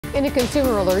In a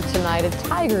consumer alert tonight, a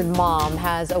Tigard mom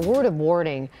has a word of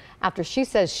warning after she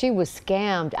says she was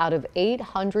scammed out of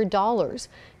 $800.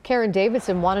 Karen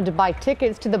Davidson wanted to buy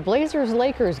tickets to the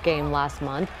Blazers-Lakers game last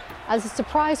month as a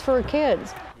surprise for her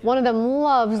kids. One of them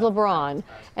loves LeBron,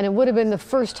 and it would have been the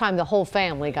first time the whole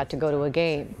family got to go to a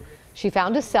game. She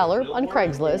found a seller on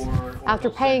Craigslist. After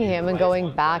paying him and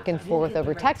going back and forth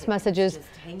over text messages,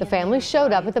 the family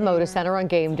showed up at the Moda Center on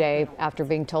game day after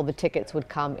being told the tickets would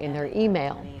come in their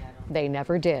email. They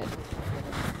never did.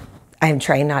 I'm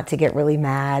trying not to get really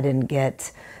mad and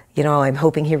get, I'm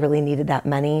hoping he really needed that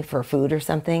money for food or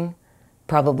something.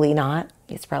 Probably not.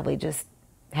 He's probably just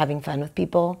having fun with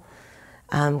people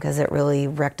because it really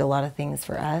wrecked a lot of things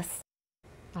for us.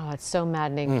 Oh, it's so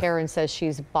maddening. Karen says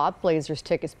she's bought Blazers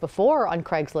tickets before on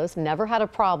Craigslist, never had a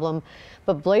problem.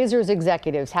 But Blazers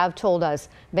executives have told us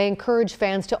they encourage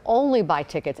fans to only buy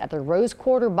tickets at the Rose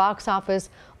Quarter box office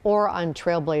or on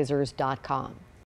trailblazers.com.